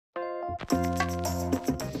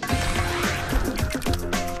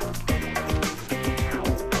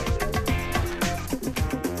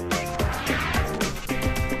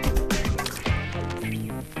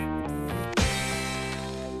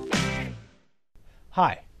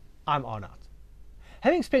Hi, I'm Arnoud.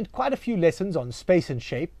 Having spent quite a few lessons on space and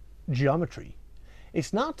shape, geometry,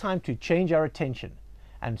 it's now time to change our attention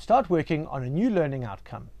and start working on a new learning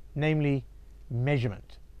outcome, namely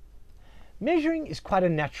measurement. Measuring is quite a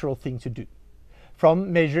natural thing to do.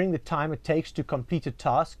 From measuring the time it takes to complete a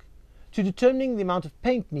task, to determining the amount of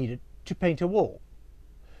paint needed to paint a wall,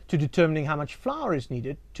 to determining how much flour is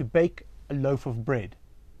needed to bake a loaf of bread.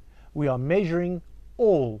 We are measuring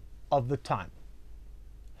all of the time.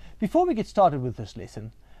 Before we get started with this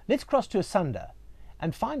lesson, let's cross to Asanda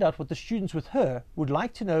and find out what the students with her would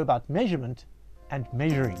like to know about measurement and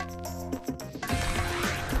measuring.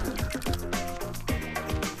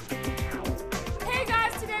 Hey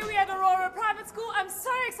guys, today we're at Aurora Private School. I'm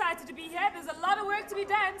so excited to be here. There's a lot of work to be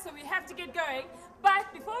done, so we have to get going.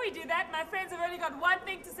 But before we do that, my friends have only got one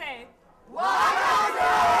thing to say.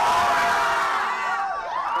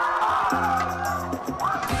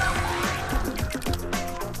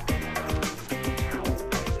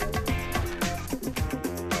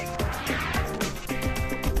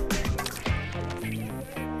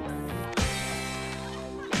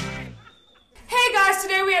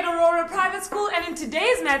 Today we're at Aurora Private School, and in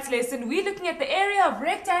today's maths lesson we're looking at the area of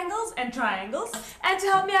rectangles and triangles. And to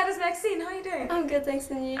help me out is Maxine. How are you doing? I'm good, thanks,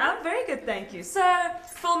 and you? I'm very good, thank you. So,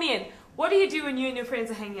 fill me in. What do you do when you and your friends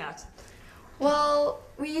are hanging out? Well,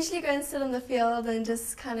 we usually go and sit on the field and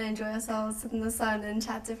just kind of enjoy ourselves, sit in the sun and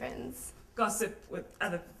chat to friends. Gossip with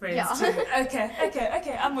other friends Yeah. too.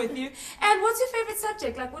 Okay, I'm with you. And what's your favorite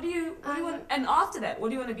subject? Like, what do you want, and after that, what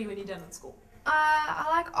do you want to be when you're done at school? I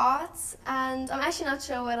like arts, and I'm actually not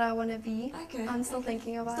sure what I want to be. Okay. I'm still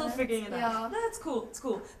thinking about it. Still figuring it out. Yeah. No, it's cool, it's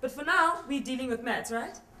cool. But for now, we're dealing with maths,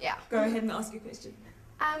 right? Yeah. Go ahead and ask your question.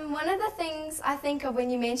 One of the things I think of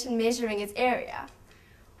when you mention measuring is area.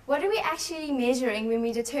 What are we actually measuring when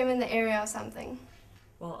we determine the area of something?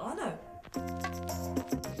 Well, Arno.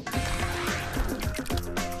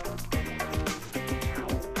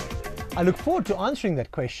 I look forward to answering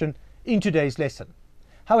that question in today's lesson.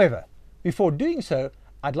 However, before doing so,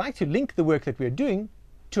 I'd like to link the work that we're doing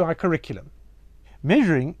to our curriculum.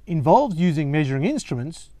 Measuring involves using measuring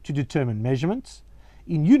instruments to determine measurements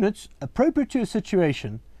in units appropriate to a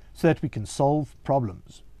situation so that we can solve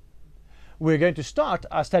problems. We're going to start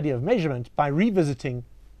our study of measurement by revisiting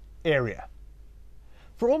area.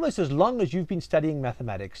 For almost as long as you've been studying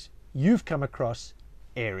mathematics, you've come across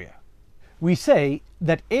area. We say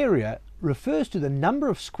that area refers to the number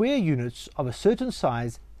of square units of a certain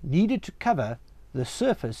size needed to cover the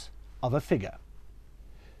surface of a figure.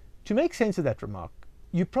 To make sense of that remark,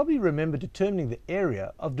 you probably remember determining the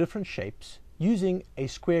area of different shapes using a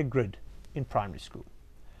square grid in primary school.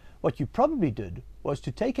 What you probably did was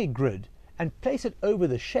to take a grid and place it over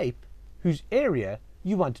the shape whose area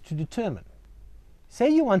you wanted to determine. Say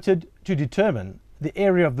you wanted to determine the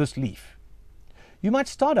area of this leaf. You might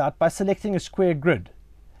start out by selecting a square grid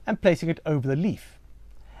and placing it over the leaf,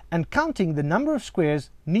 and counting the number of squares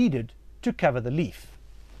needed to cover the leaf.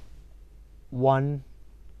 1,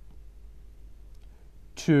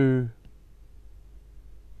 2,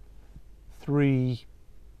 3,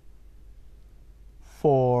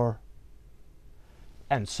 4,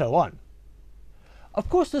 and so on. Of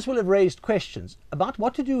course, this will have raised questions about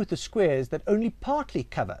what to do with the squares that only partly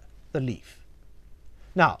cover the leaf.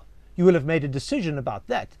 Now, you will have made a decision about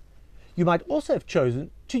that. You might also have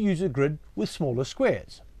chosen to use a grid with smaller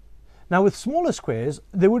squares. Now, with smaller squares,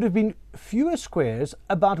 there would have been fewer squares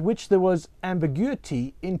about which there was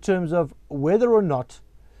ambiguity in terms of whether or not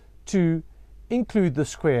to include the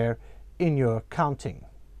square in your counting.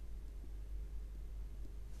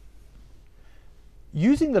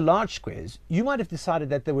 Using the large squares, you might have decided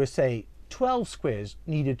that there were, say, 12 squares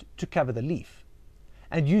needed to cover the leaf.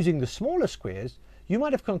 And using the smaller squares, you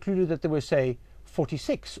might have concluded that there were, say,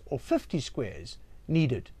 46 or 50 squares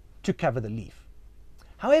needed to cover the leaf.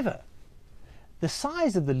 However, the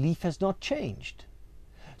size of the leaf has not changed.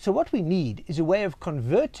 So what we need is a way of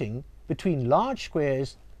converting between large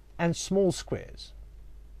squares and small squares.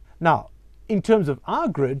 Now, in terms of our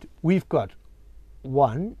grid, we've got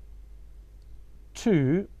 1,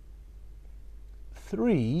 2,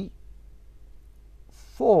 3,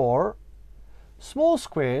 4 small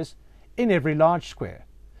squares in every large square.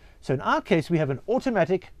 So in our case, we have an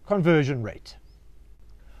automatic conversion rate.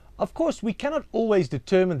 Of course, we cannot always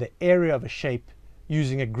determine the area of a shape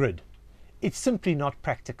using a grid. It's simply not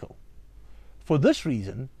practical. For this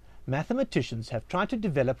reason, mathematicians have tried to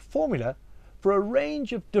develop formula for a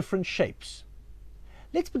range of different shapes.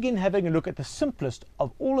 Let's begin having a look at the simplest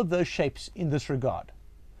of all of those shapes in this regard,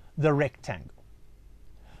 the rectangle.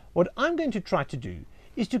 What I'm going to try to do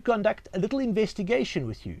is to conduct a little investigation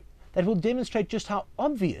with you that will demonstrate just how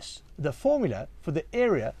obvious the formula for the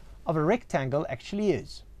area of a rectangle actually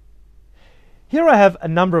is. Here I have a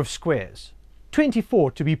number of squares,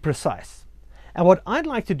 24 to be precise. And what I'd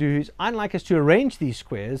like to do is I'd like us to arrange these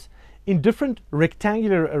squares in different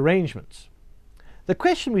rectangular arrangements. The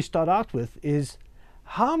question we start out with is,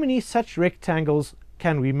 how many such rectangles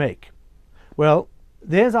can we make? Well,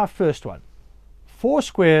 there's our first one, 4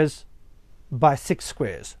 squares by 6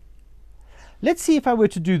 squares. Let's see if I were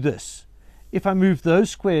to do this. If I move those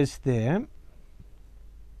squares there,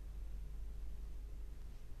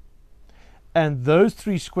 and those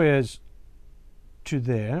 3 squares to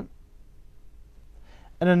there,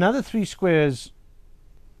 and another 3 squares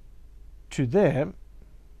to there,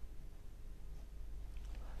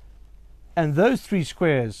 and those 3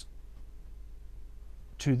 squares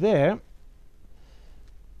to there,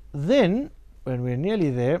 then, when we're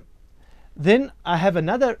nearly there, then I have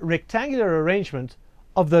another rectangular arrangement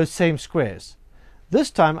of those same squares. This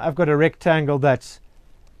time I've got a rectangle that's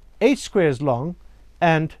 8 squares long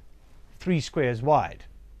and 3 squares wide.